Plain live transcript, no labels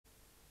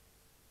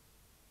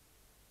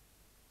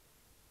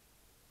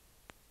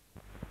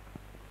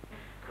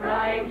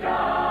rolling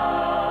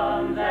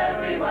drums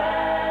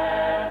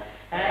everywhere.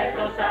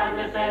 Echo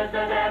Sander says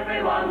that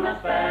everyone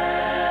must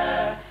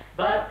bear.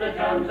 But the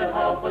drums of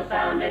hope will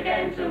sound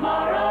again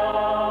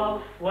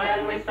tomorrow,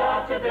 when we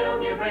start to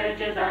build new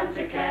bridges and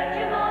to care.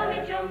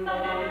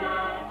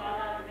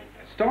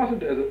 It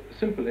started as a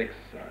simple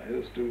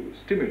exercise to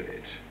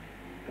stimulate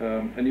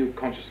a new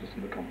consciousness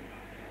in the Commonwealth.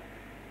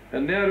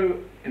 And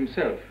Nehru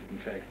himself, in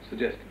fact,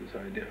 suggested this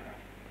idea.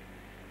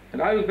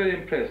 And I was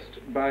very impressed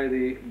by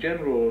the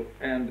general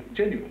and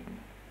genuine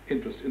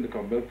interest in the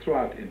Commonwealth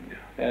throughout India.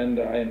 And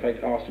I, in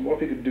fact, asked him what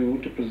we could do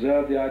to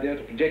preserve the idea,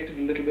 to project it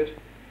a little bit,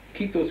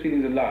 keep those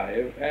feelings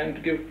alive, and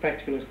to give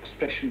practical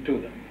expression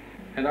to them.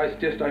 And I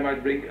suggest I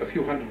might bring a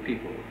few hundred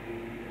people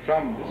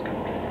from this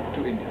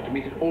country to India to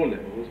meet at all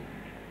levels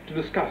to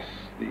discuss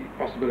the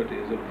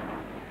possibilities of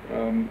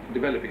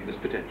developing this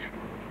potential.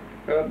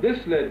 This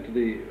led to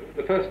the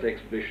first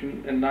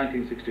expedition in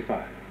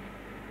 1965.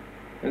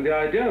 And the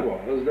idea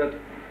was that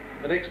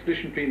an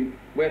expedition between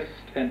West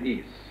and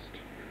East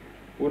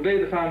would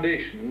lay the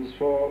foundations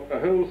for a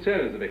whole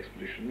series of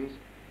expeditions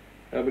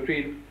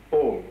between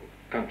all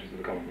countries of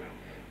the Commonwealth.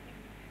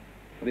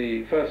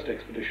 The first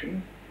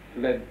expedition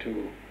led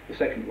to the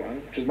second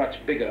one, which is much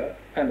bigger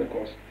and, of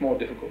course, more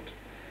difficult,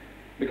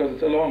 because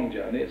it's a long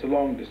journey, it's a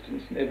long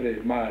distance, and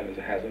every mile is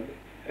a hazard.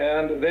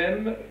 And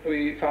then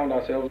we found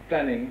ourselves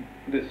planning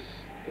this,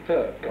 the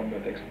third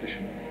Commonwealth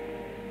expedition.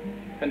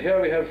 And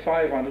here we have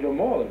 500 or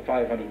more than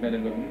 500 men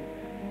and women.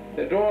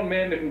 They're drawn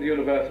mainly from the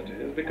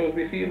universities because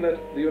we feel that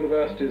the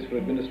universities, for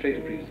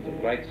administrative reasons, are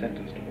the right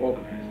centres to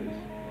organise this.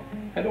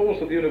 And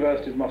also the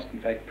universities must, in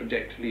fact,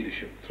 project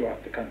leadership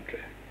throughout the country.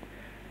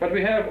 But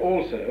we have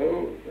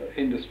also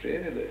industry,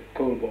 the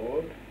coal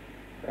board,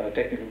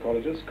 technical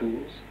colleges,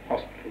 schools,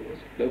 hospitals,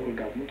 local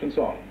government, and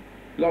so on.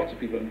 Lots of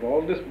people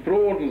involved. This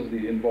broadens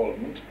the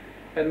involvement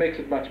and makes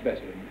it much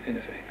better in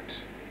effect.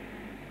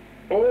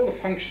 All the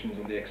functions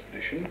of the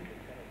expedition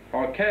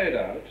are carried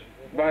out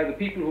by the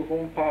people who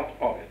form part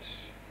of it.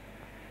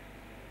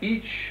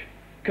 Each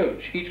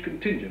coach, each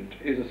contingent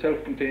is a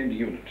self-contained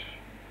unit.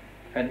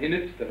 And in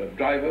it there are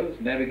drivers,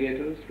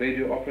 navigators,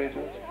 radio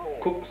operators,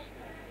 cooks,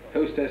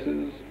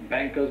 hostesses,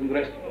 bankers, and the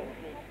rest of them.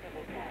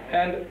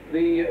 And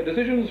the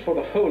decisions for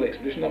the whole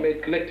expedition are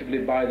made collectively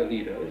by the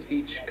leaders.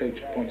 Each coach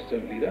appoints its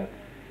own leader.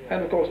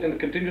 And of course, in the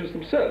contingents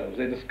themselves,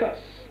 they discuss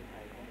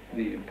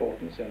the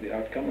importance and the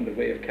outcome and the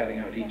way of carrying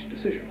out each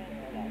decision.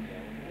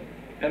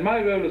 And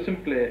my role is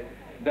simply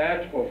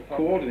that of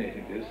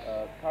coordinating this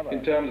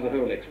in terms of the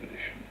whole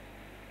expedition.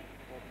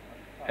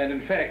 And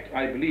in fact,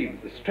 I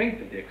believe the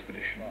strength of the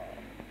expedition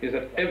is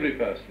that every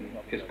person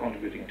is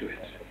contributing to it.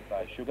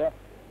 By sugar,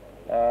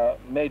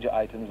 major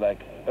items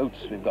like oats,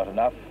 we've got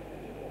enough.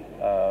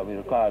 We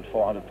required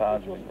 400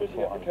 pounds.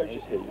 Looking at the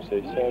coaches here, you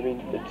see, so I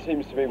mean, it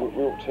seems to me we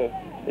ought to,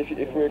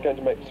 if we were going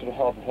to make sort of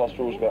hard and fast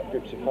rules about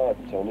groups of 5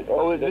 and so on, it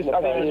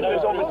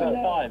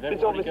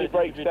obviously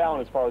breaks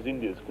down as far as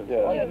India's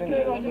concerned.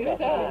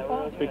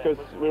 Yeah. Because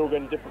we're all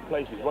going to different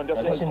places. One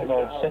just this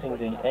involves setting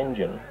the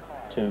engine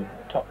to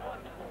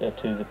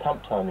the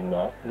pump timing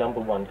mark,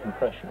 #1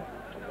 compression.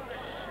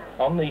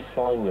 On the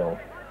flywheel,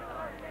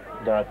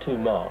 there are 2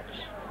 marks.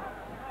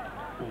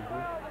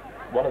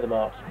 One of the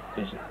marks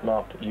is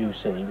marked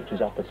UC, which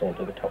is upper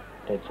centre, the top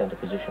dead centre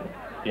position.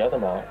 The other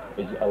mark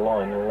is a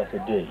line in the letter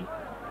D.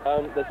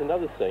 There's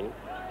another thing,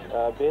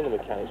 being a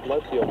mechanic,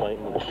 most of your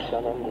maintenance is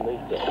done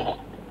underneath there.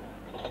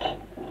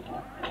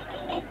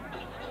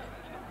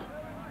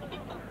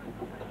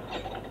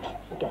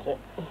 Got it.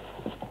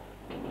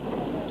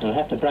 We'll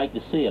have to break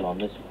the seal on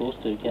this, of course,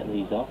 to get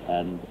these off,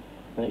 and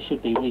it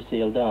should be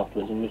resealed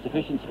afterwards. And with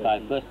sufficient supply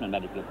of personal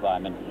medical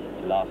requirement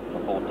to last for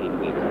 14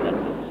 weeks, and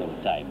that sort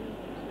of time.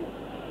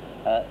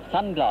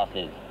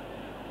 Sunglasses.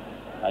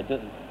 I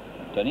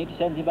don't need to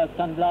say anything about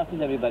sunglasses,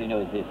 everybody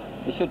knows this.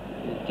 We should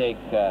take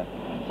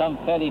some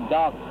fairly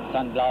dark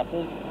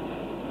sunglasses,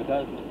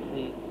 because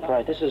the...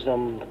 Right, this is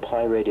the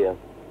Pi radio.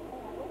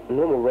 The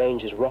normal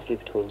range is roughly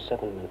between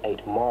 7 and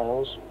 8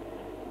 miles,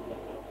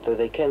 though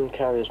they can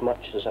carry as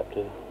much as up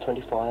to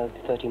 25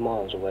 to 30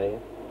 miles away,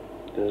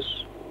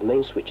 because the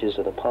main switches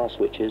are the pass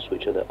switches,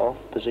 which are the off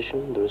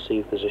position, the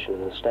receive position,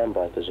 and the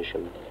standby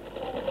position.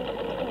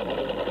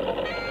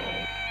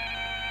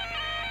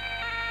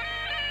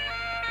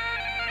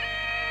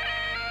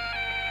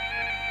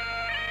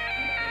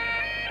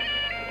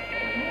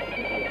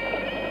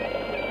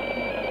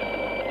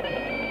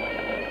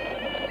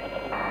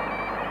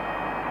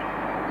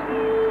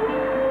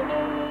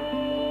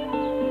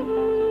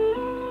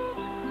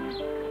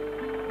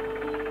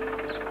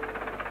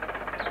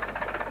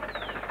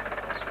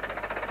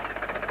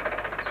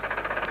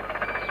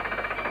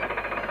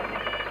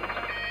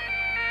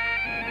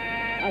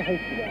 I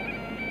hate you all.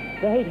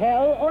 They hate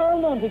hell,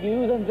 all Montagues,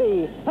 and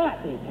thee.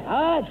 Happy,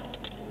 hard.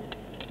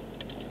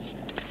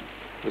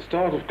 The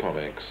start of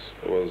Comex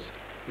was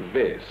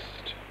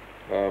based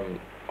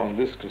on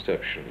this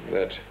conception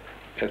that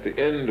at the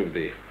end of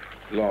the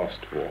last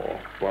war,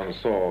 one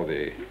saw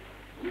the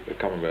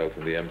Commonwealth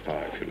and the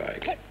Empire, if you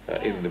like,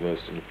 in the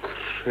most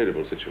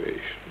incredible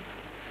situation.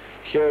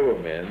 here were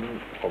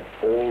men of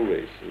all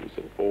races,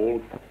 of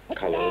all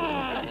colours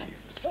and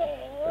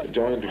creeds,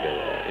 joined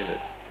together in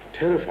a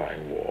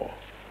terrifying war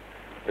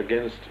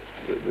against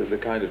the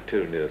kind of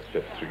tyranny that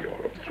swept through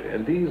Europe.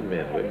 And these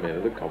men were men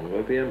of the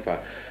Commonwealth, the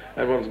Empire.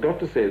 And one's got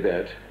to say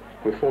that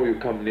before you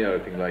come near a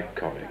thing like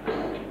Comex,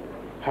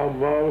 how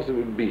marvellous it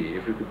would be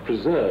if you could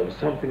preserve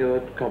something of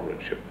that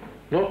comradeship.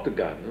 Not the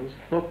guns,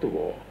 not the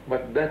war,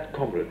 but that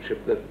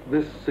comradeship that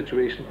this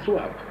situation threw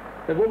up.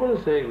 And what one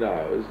is saying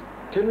now is,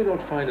 can we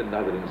not find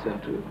another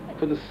incentive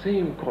for the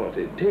same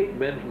quality? Take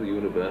men from the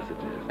universities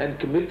and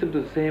commit them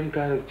to the same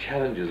kind of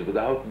challenges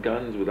without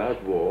guns,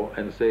 without war,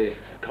 and say,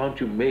 can't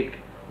you make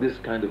this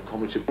kind of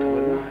comradeship come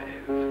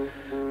alive?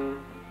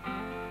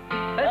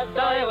 As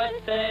I was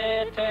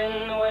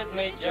sitting with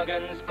me jug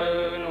and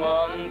spoon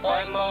one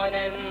fine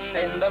morning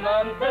in the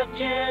month of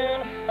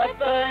June, a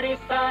birdie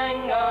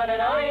sang on an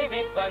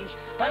ivy bunch,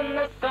 and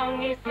the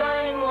song he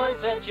sang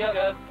was a jug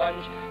of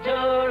punch.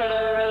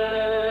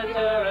 Tooraloo,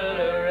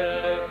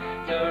 tooraloo,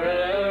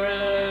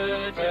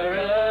 tooraloo,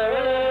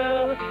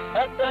 tooraloo.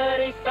 A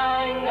birdie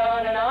sang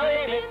on an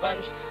ivy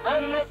bunch,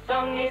 and the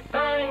song he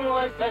sang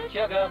was a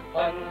jug of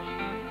punch.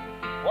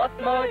 What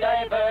more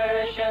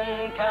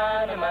diversion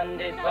can a man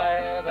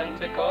desire than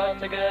to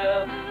court a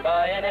girl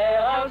by an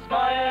alehouse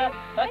fire,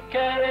 a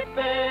curry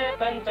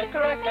pip and to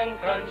crack and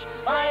crunch,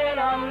 iron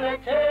on the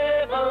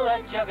table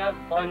a jug of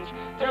punch.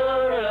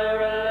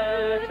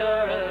 Tooraloo,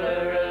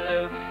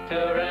 tooraloo,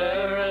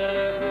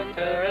 tooraloo,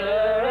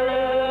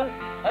 tooraloo.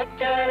 A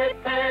curry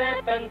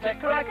pip and to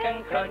crack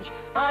and crunch,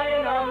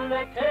 iron on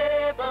the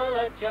table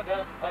a jug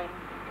of punch.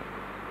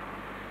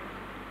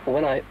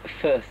 When I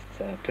first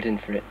put in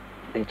for it,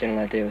 the general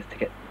idea was to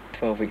get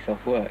 12 weeks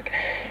off work.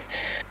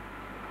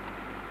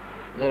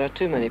 There are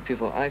too many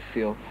people, I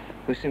feel,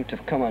 who seem to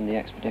have come on the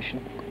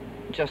expedition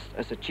just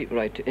as a cheap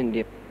ride to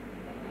India.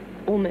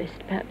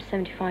 Almost, perhaps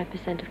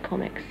 75% of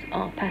Comex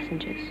are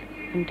passengers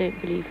and don't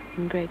believe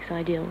in Greg's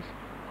ideals.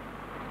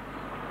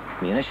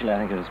 Initially, I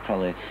think it was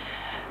probably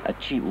a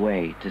cheap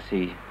way to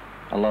see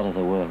a lot of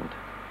the world.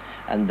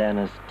 And then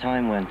as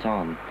time went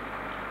on,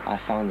 I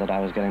found that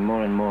I was getting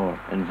more and more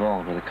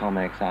involved with the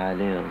Comex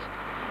ideals.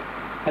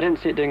 I don't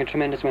see it doing a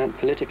tremendous amount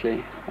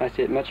politically. I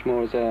see it much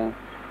more as a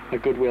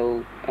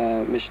goodwill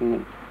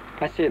mission.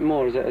 I see it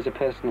more as a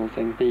personal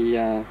thing.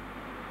 The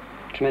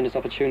tremendous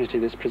opportunity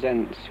this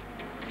presents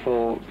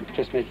for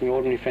just making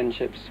ordinary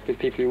friendships with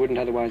people you wouldn't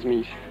otherwise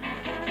meet.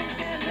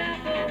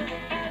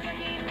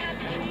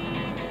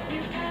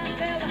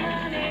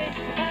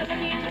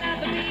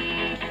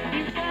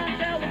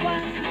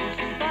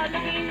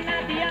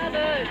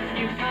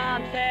 You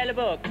can't tell a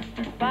book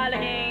by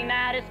looking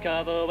at its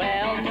cover.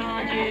 Well,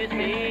 can't you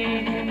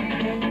see?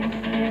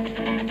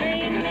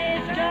 They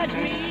misjudge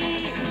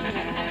me.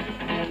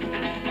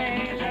 They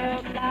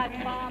look like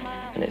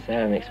farmers. And it's a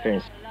hell of an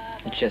experience,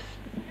 just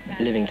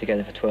living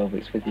together for 12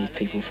 weeks with these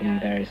people from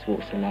various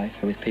walks of life,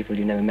 with people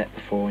you've never met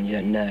before and you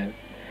don't know.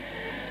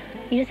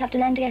 You just have to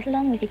learn to get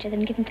along with each other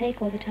and give and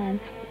take all the time,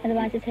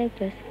 otherwise it's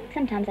hopeless.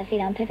 Sometimes I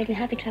feel I'm perfectly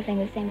happy travelling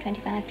with the same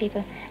 25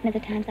 people, and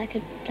other times I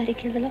could bloody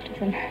kill the lot of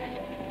them.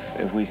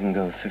 If we can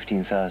go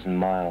 15,000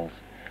 miles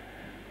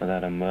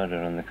without a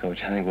murder on the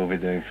coach, I think we'll be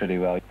doing pretty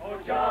well.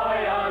 Oh,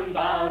 joy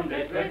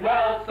unbounded, with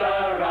wealth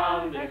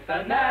surrounded,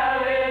 the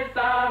knell is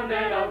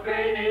sounded of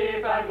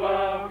grief and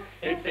woe.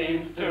 It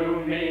seems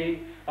to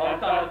me, of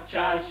such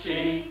as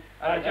she,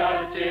 a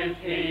judge is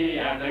he,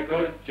 and a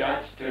good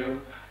judge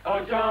too.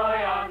 Oh, joy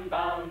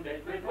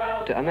unbounded, with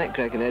wealth. I met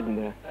Greg in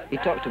Edinburgh. He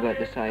talked about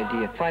this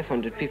idea,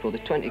 500 people, the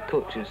 20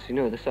 coaches, you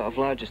know, the sort of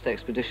largest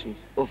expedition,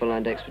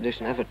 overland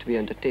expedition ever to be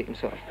undertaken,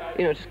 sort of,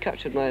 you know, just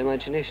captured my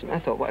imagination. I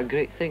thought, what a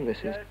great thing this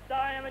is.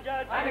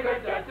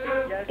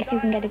 If you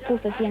can get a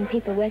group of young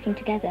people working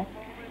together,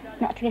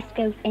 not to just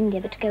go to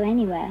India, but to go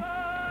anywhere,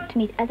 to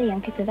meet other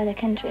young people of other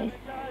countries,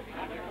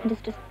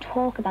 and just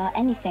talk about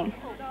anything,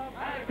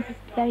 this is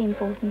very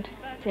important.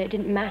 So it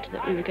didn't matter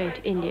that we were going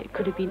to India. It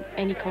could have been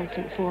any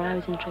continent before I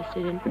was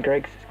interested in.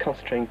 Greg's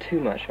concentrating too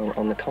much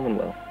on the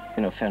Commonwealth.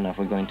 You know, fair enough,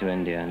 we're going to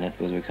India, and it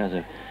was because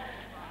of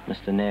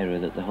Mr.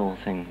 Nehru that the whole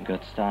thing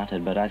got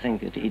started. But I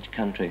think that each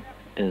country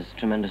is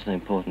tremendously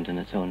important in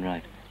its own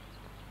right.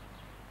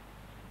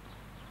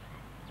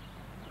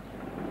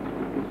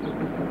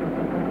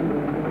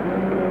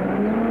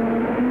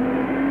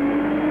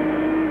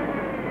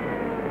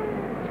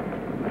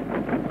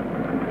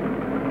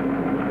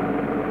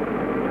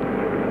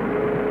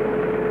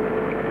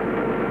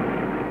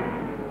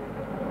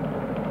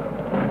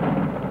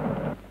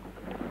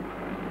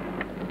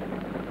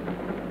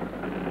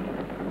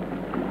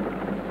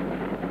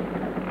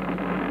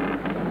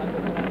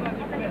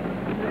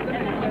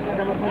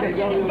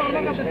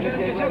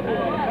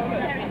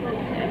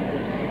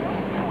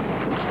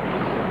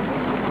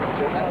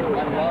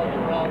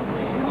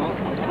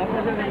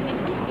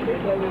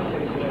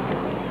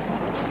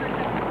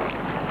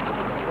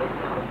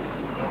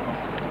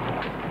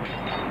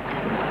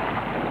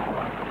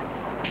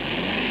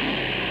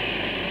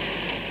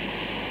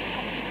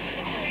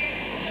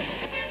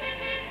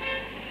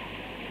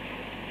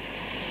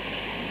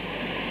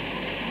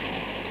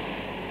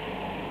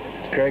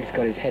 Greg's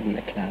got his head in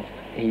the clouds.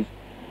 He's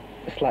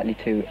slightly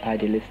too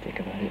idealistic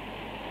about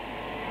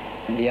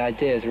it. The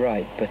idea is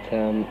right, but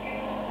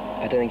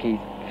I don't think he's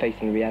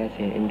facing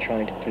reality in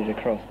trying to put it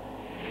across.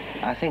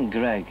 I think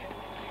Greg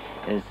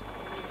is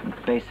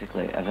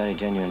basically a very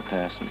genuine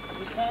person.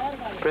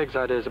 Greg's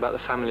ideas about the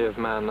family of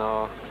man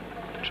are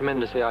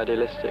tremendously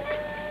idealistic.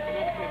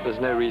 There's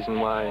no reason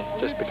why,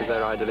 just because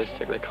they're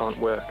idealistic, they can't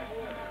work.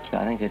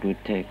 I think it would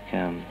take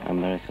a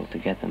miracle to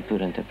get them put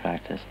into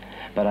practice,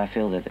 but I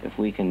feel that if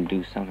we can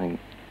do something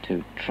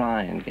to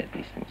try and get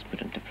these things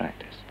put into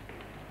practice.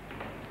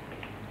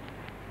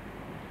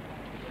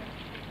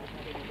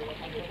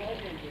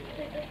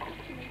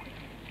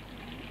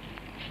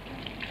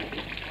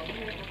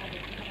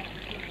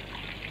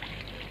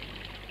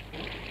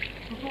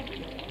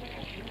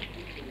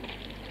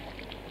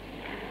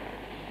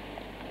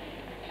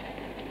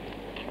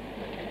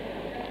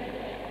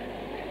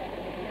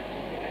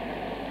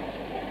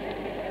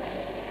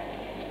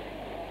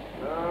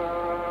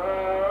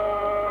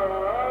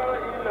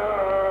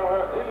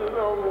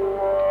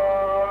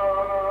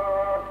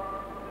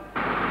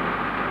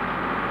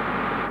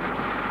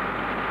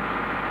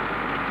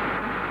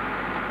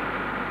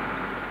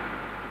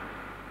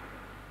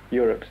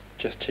 Europe's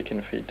just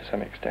chicken feed to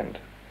some extent,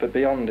 but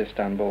beyond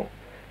Istanbul,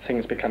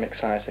 things become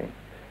exciting.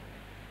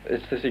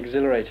 It's this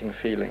exhilarating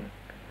feeling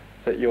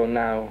that you're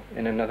now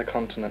in another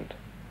continent.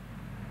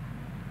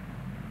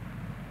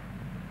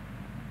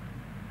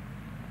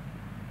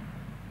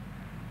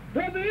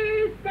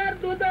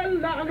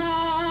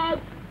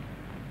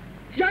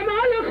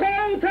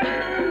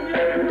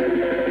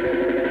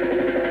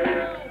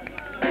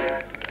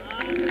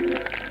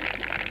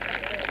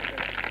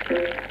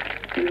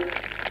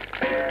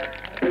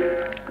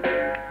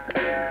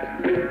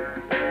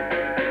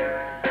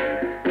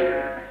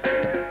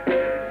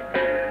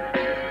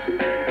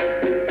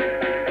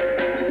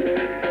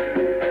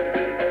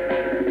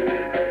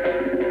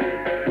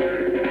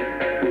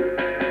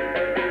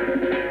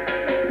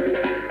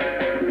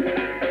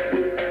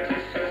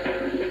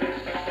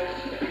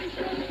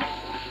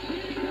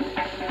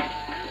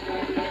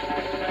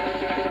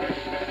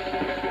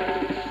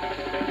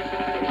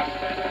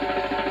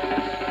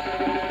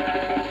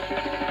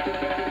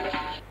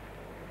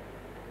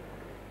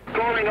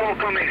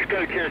 Comex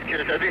coaches,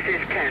 this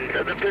is Kent.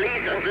 The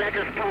police have let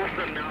us pass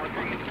them now.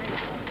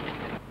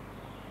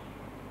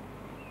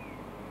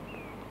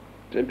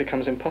 It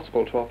becomes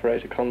impossible to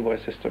operate a convoy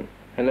system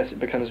unless it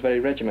becomes very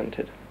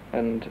regimented,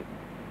 and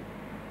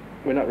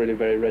we're not really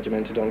very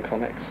regimented on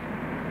Comex.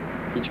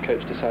 Each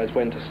coach decides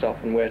when to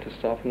stop and where to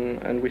stop,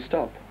 and we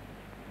stop.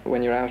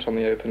 When you're out on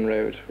the open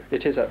road,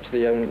 it is up to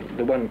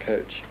the one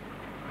coach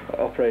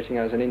operating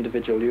as an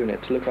individual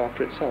unit to look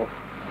after itself.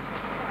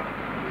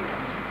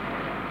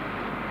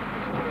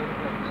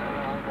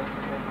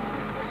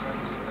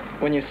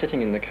 When you're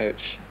sitting in the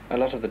coach, a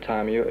lot of the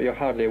time you're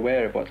hardly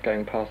aware of what's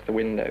going past the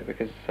window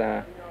because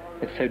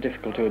it's so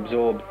difficult to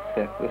absorb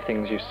the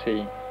things you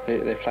see.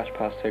 They flash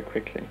past so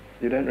quickly.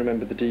 You don't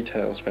remember the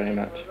details very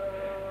much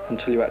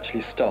until you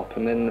actually stop,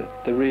 and then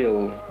the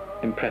real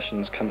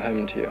impressions come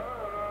home to you.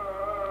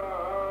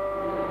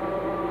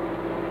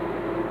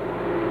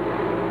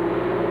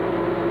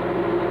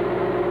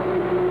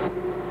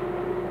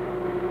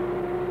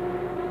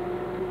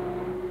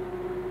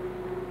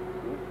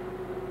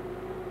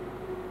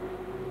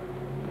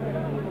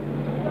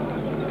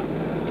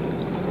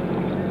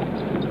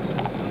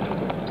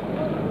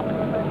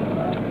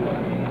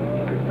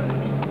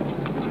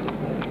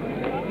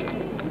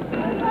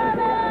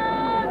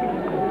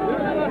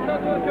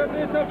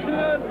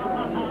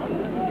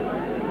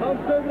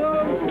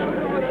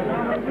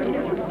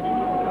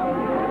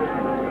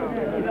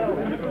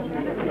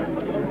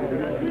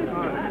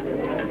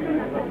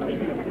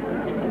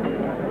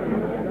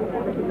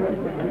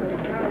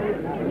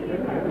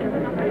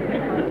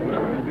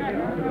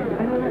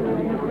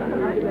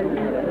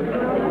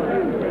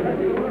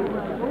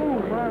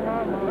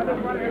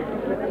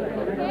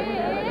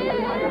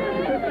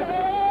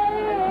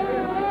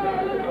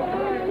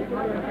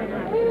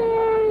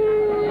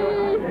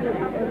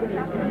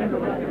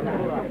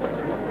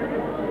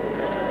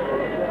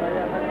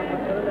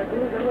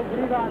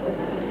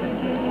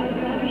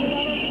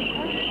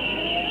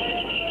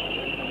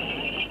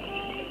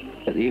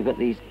 You've got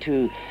these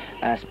two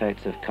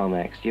aspects of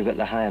Comex. You've got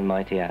the high and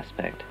mighty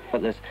aspect,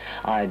 but this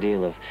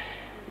ideal of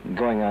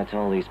going out to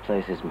all these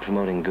places and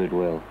promoting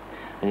goodwill.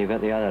 And you've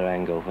got the other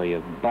angle where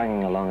you're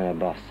banging along in a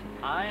bus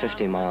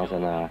 50 miles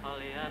an hour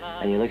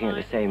and you're looking at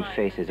the same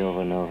faces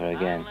over and over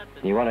again.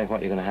 And you're wondering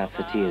what you're going to have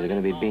for tea. Is it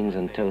going to be beans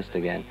and toast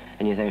again?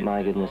 And you think,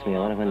 my goodness me, I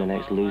wonder when the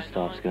next loo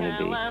stop's going to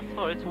be.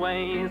 For its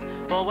ways,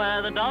 for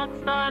where the dog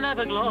star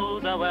never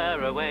glows, I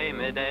wear away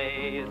my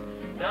days.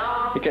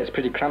 It gets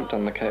pretty cramped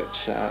on the coach,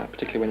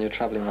 particularly when you're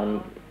travelling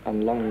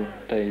on long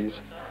days.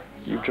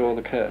 You draw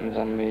the curtains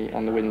on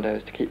the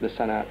windows to keep the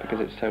sun out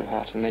because it's so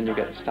hot, and then you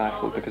get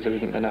stifled because there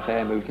isn't enough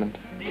air movement.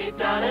 Deep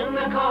down in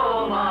the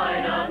coal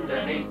mine,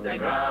 underneath the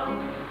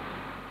ground.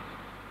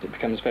 It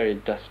becomes very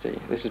dusty.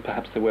 This is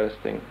perhaps the worst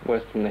thing,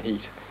 worse than the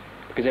heat,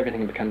 because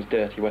everything becomes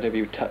dirty. Whatever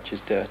you touch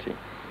is dirty.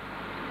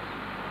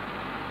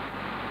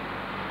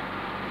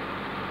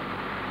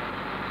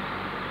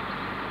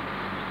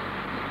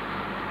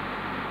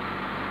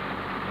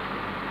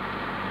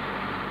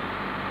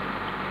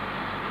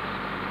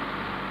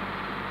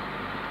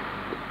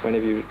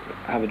 Whenever you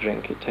have a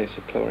drink, it tastes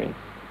of chlorine.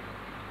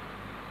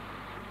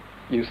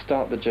 You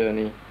start the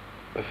journey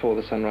before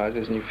the sun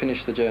rises and you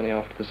finish the journey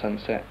after the sun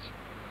sets.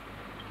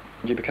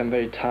 You become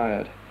very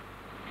tired.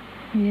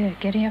 Yeah,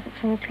 getting up at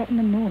 4 o'clock in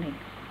the morning.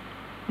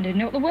 I didn't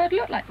know what the world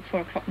looked like at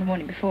 4 o'clock in the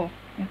morning before,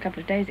 a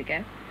couple of days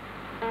ago.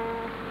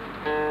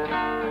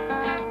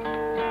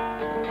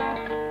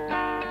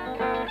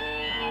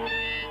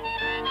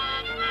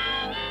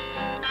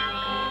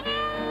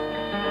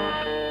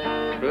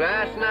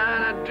 Last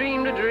night I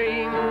dreamed a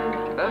dream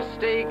of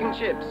steak and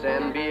chips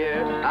and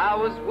beer. I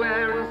was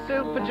wearing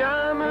silk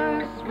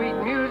pajamas, sweet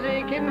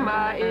music in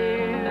my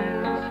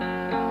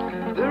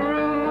ears. The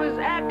room was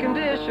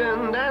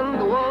air-conditioned and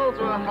the walls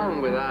were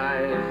hung with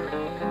ice.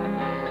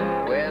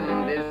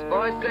 When this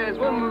voice says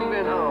we're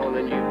moving on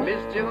and you've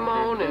missed your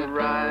morning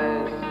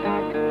rise,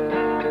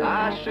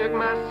 I shook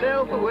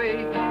myself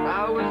awake,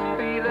 I was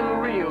feeling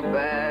real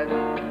bad.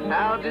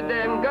 How did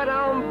them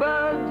gut-on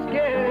bugs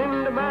get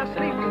into my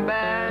sleeping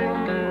bag?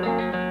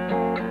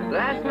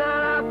 Last night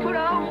I put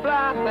on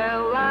fly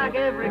felt like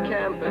every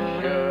camper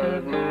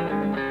should,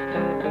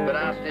 but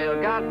I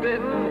still got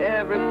bitten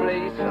every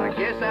place. I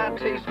guess I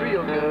taste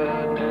real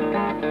good.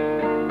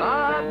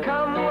 Our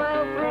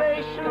Commonwealth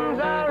relations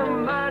are a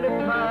mighty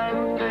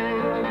fine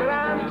thing, but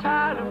I'm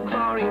tired of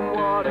chlorine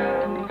water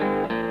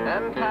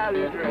and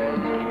paludrin.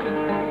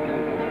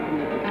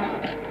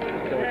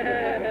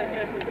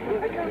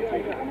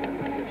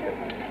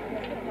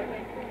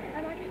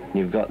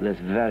 You've got this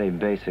very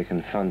basic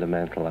and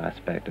fundamental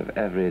aspect of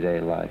everyday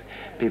life.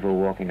 People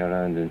walking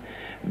around in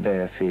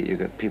bare feet. You've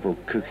got people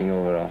cooking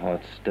over a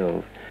hot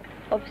stove.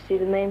 Obviously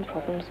the main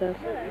problems are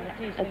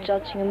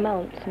judging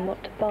amounts and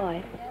what to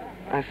buy.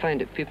 I find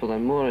that people are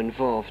more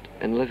involved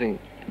in living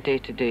day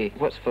to day.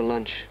 What's for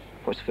lunch?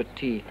 What's for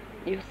tea?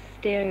 You're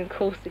steering a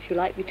course, if you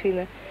like, between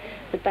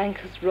the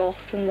banker's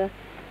wrath and the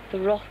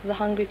wrath of the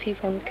hungry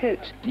people on the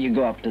coach. You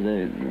go up to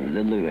the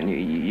loo and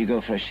you go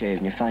for a shave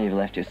and you find you've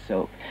left your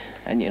soap.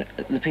 And you know,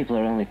 the people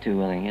are only too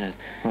willing, you know,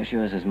 what's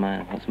yours is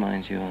mine, what's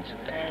mine's yours.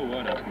 Oh,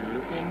 what a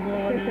beautiful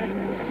morning,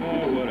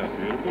 oh, what a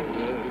beautiful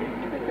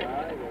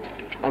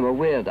day. I'm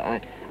aware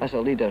that as a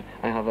leader,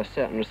 I have a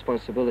certain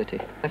responsibility.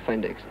 I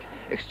find it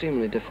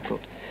extremely difficult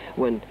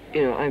when,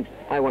 you know,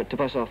 I want to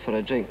buzz off for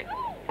a drink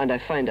and I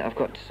find that I've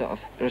got to sort of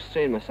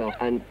restrain myself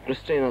and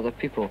restrain other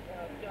people.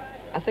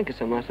 I think it's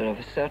a matter of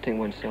asserting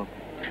oneself.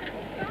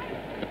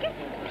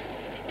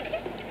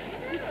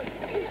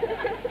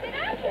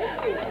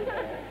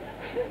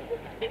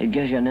 It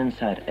gives you an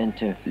insight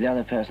into the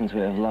other person's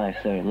way of life,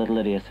 their little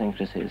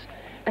idiosyncrasies.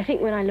 I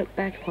think when I look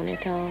back upon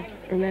it, I'll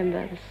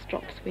remember the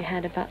strops we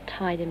had about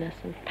tidiness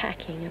and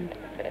packing and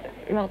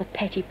rather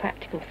petty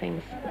practical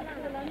things.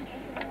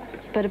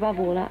 But above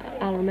all,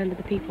 I'll remember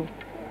the people.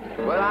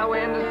 Well, I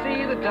went to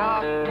see the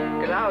doc,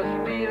 'cause I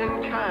was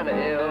feeling kinda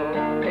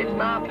ill. It's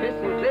my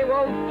pistons they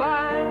won't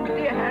find. Do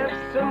you have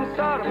some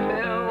sort of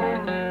pill?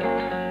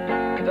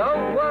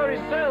 Don't worry,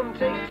 son,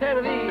 take 10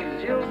 of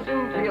these. You'll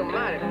soon feel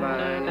mighty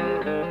fine.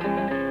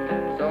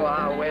 So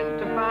I went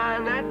to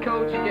find that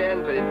coach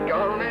again, but it's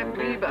gone left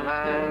me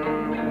behind.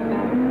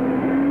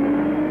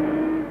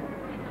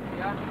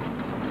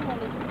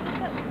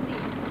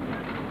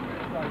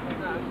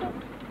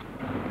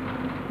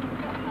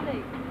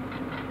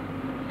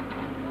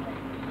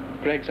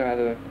 Greg's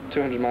either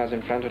 200 miles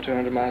in front or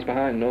 200 miles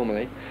behind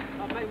normally,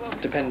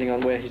 depending on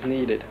where he's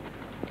needed.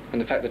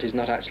 And the fact that he's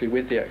not actually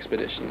with the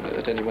expedition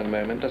at any one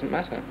moment doesn't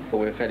matter.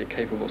 We're fairly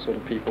capable sort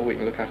of people, we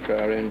can look after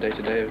our own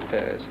day-to-day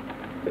affairs.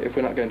 But if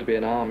we're not going to be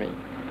an army,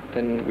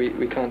 then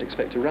we can't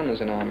expect to run as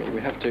an army.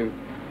 We have to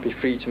be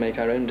free to make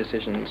our own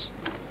decisions.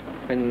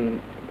 When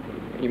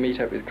you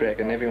meet up with Greg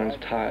and everyone's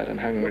tired and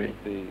hungry,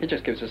 he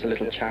just gives us a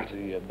little chat.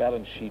 The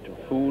balance sheet of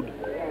food.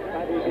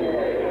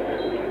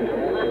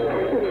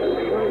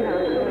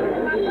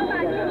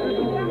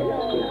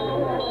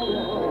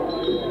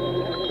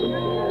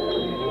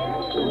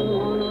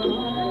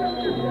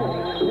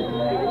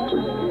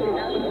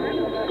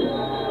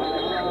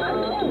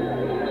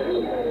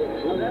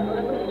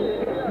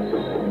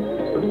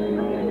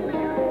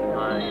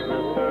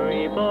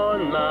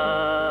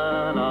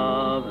 Man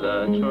of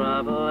the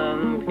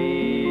traveling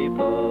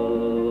people,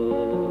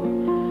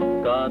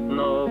 got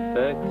no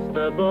fixed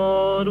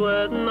abode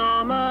with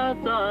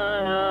nomads,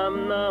 I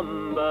am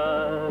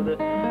numbered.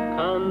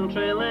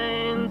 Country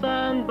lanes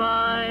and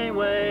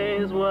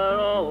byways were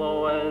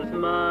always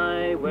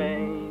my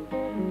ways,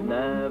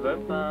 never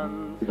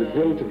fancied. The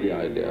growth of the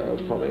idea of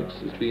Comex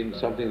has been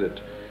something that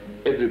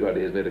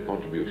everybody has made a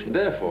contribution.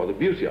 Therefore, the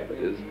beauty of it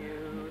is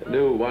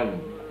no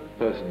one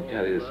person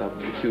carries some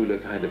peculiar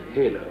kind of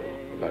halo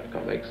about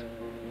Comex.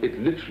 It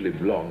literally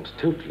belongs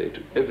totally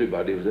to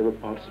everybody who's ever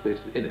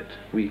participated in it,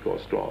 weak or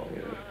strong,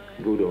 you know,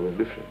 good or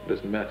indifferent,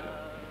 doesn't matter.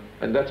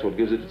 And that's what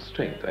gives it its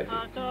strength, I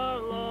think.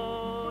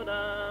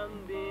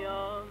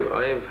 Well,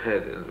 I have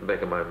had in the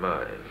back of my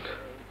mind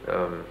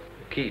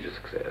key to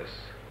success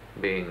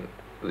being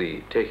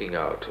the taking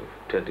out of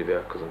 20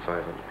 vehicles and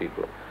 500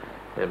 people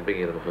and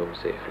bringing them home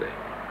safely.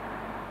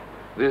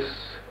 This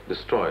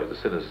destroys the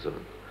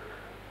cynicism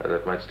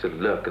that might still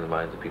lurk in the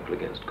minds of people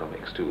against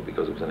Comex too,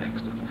 because it was an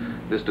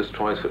accident. This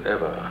destroys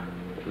forever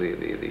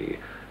the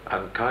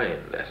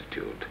unkind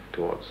attitude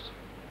towards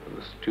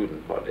the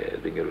student body as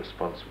being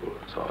irresponsible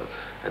and so on,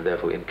 and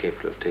therefore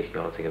incapable of taking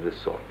on a thing of this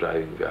sort,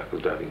 driving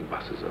vehicles, driving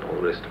buses and all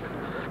the rest of it.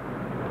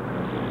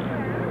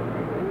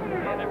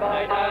 If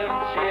I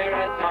don't cheer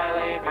a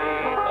tally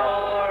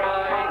before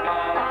I go,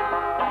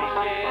 she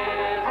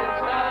shears and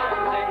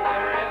stones in the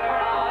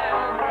river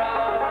I'll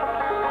drown.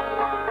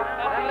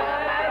 And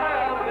let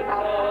open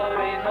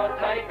stories or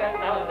take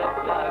another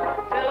flood,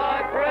 till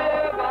I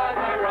prove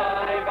I'm a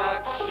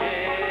Ryback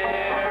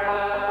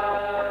shearer.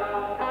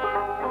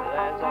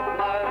 There's a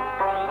blood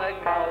from the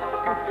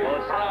cold, or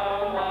so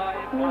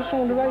I... What's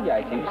wrong with the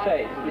radiator? You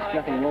say there's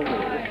nothing wrong with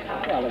it.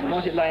 Well,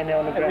 was it laying there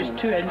on the ground? It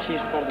was 2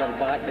 inches further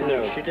back than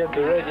No, it should have.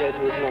 the radiator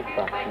was knocked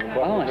back and the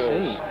bottom I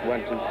see.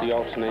 went into the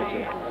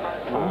alternator.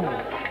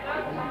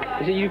 Oh.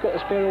 Is it you've got the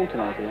spare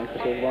alternator then?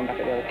 Because there's one back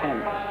at the other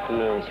camp.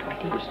 No,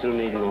 we still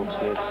need an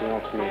alternator. The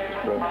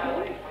alternator's broke.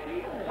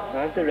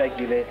 There's the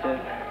regulator.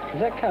 Is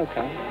that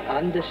cocoa?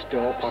 And the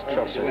stops. Hot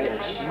chocolate.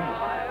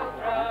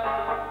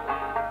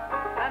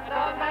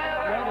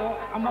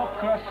 I'm up,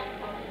 Chris.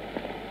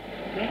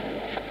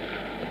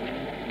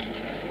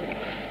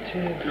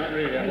 Not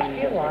really.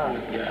 You are.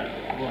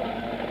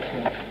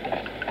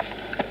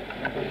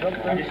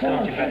 I just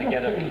thought you better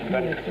get up and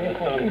better to the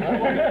phone.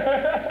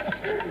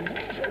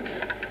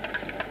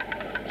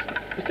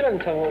 You still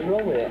haven't told me what's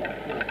wrong with it.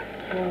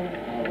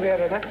 We had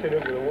an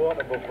accident with a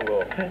water buffalo.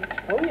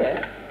 Oh,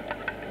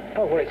 yeah?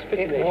 Oh, well, it's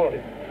fitting that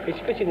it's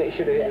fitting that you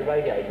should have hit the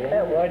radiator.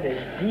 That one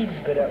is deep,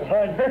 but that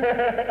one.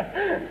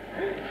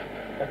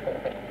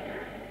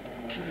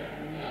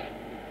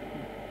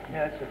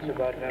 Yeah, that's not so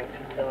bad now.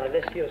 No,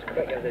 this year's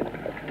quicker than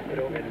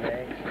your own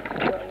legs.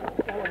 What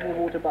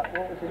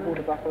was this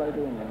water buffalo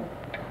doing then?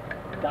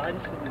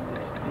 Dancing in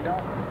this, you know?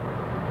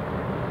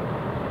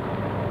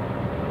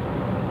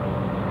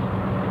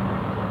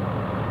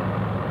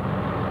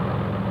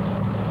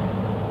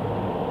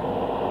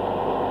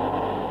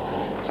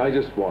 I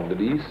just wandered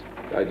east.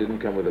 I didn't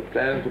come with a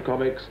plan for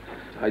Comex.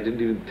 I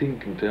didn't even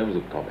think in terms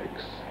of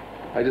Comex.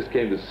 I just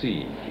came to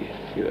see,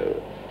 you know,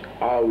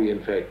 are we in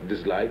fact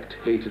disliked,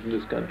 hated in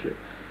this country?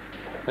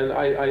 And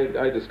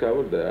I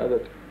discovered there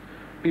that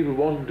people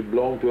wanted to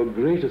belong to a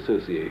great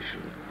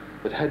association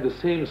that had the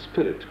same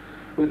spirit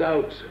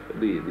without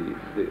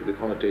the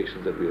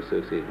connotations that we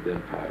associate with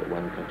empire,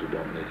 one country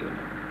dominating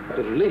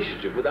another. A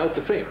relationship without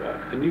the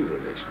framework, a new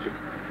relationship.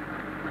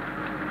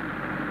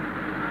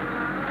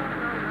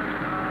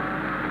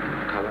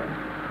 Color,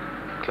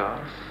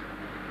 class,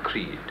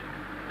 creed,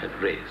 and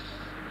race.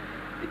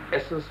 The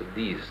essence of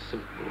these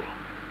simple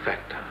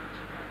factors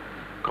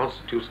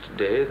constitutes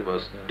today the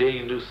most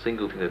dangerous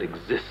single thing that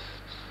exists.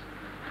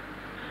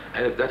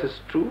 And if that is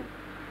true,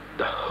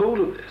 the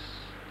whole of this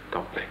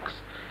complex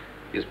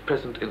is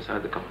present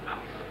inside the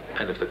Commonwealth.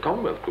 And if the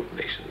Commonwealth group of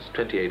nations,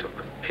 28 of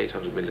them,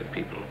 800 million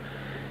people,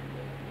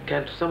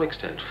 can to some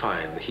extent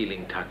find the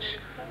healing touch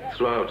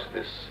throughout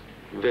this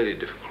very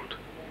difficult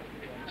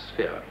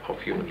sphere of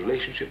human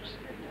relationships,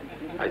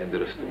 I think the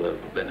rest of the world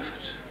will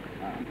benefit.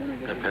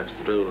 And perhaps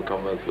the role of the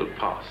Commonwealth will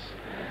pass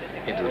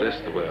into the rest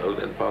of the world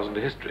and pass into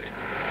history.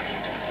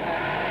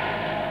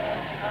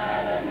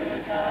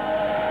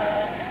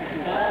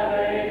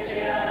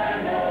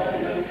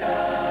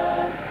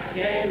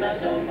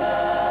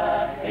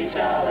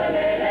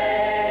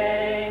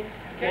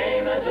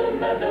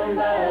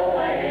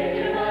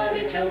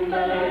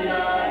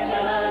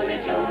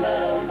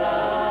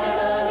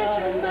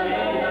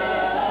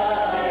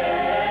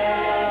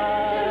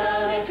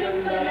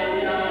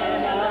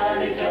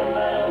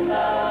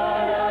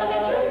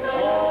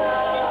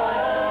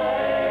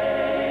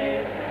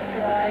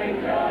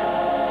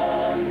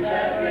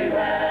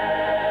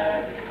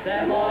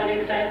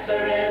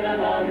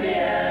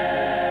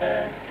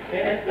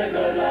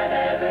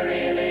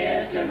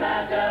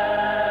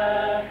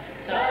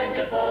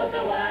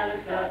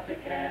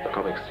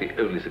 Comex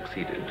only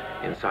succeeded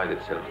inside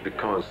itself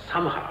because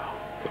somehow,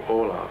 for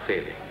all our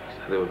failings,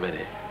 and there were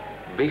many,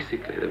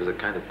 basically there was a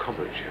kind of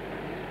comradeship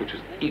which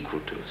was equal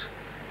to it,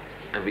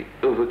 and we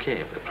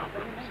overcame the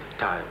problems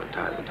time and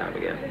time and time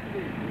again.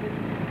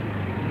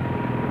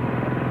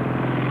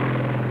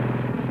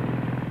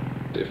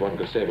 If one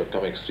could say about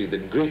Comex 3, the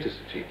greatest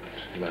achievement,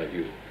 in my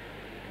view,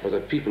 was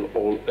that people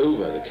all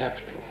over the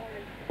capital,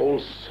 all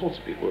sorts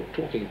of people, were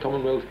talking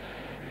Commonwealth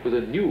with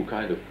a new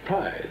kind of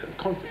pride and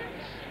confidence.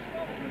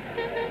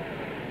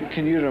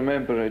 Can you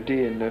remember a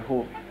day in the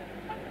whole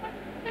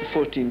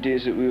 14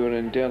 days that we were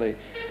in Delhi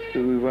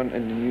that we weren't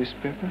in the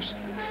newspapers?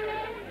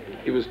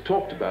 It was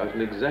talked about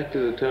in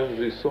exactly the terms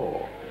we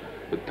saw,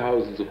 with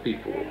thousands of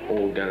people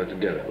all gathered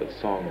together, with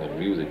song and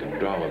music and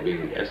drama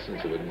being the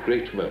essence of a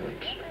great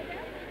moment.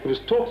 It was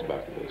talked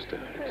about in those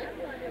terms.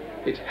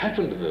 It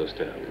happened in those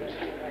terms.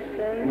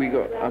 we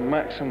got a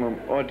maximum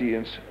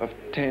audience of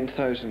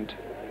 10,000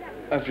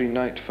 every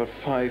night for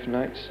 5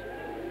 nights,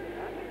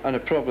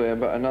 and probably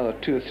about another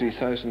 2,000 or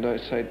 3,000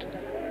 outside.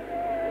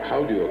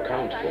 How do you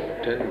account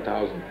for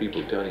 10,000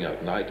 people turning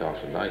out night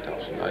after night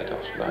after night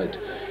after night?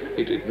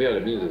 It merely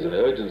means there's an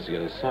urgency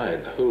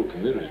inside the whole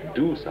community to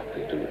do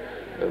something, to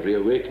a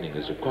reawakening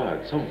is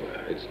required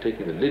somewhere. It's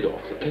taking the lid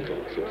off the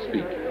kettle, so to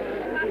speak.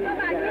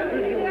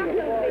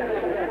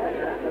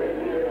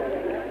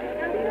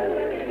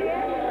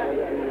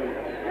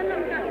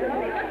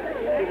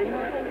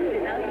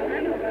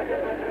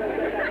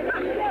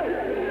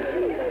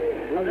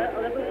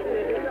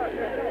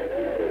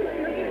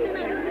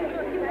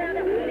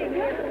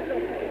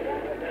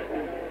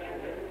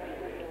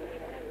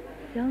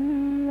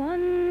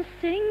 Someone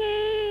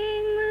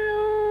singing,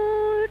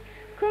 Lord,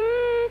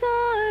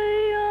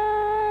 Kumbaya.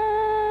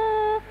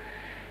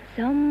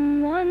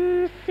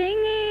 Someone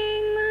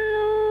singing,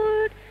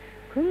 Lord,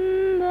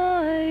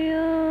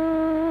 Kumbaya.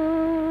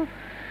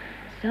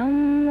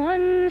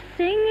 Someone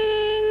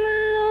singing,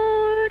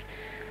 Lord,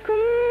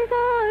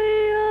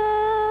 Kumbaya.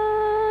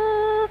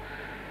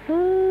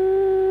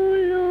 Oh,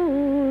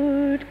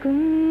 Lord,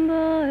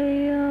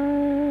 Kumbaya.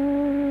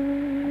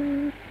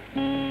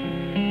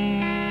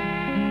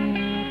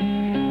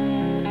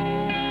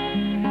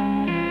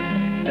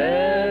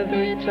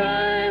 Every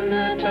time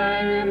that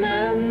I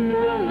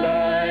remember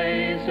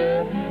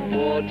Liza,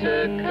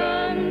 water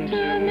come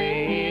to me.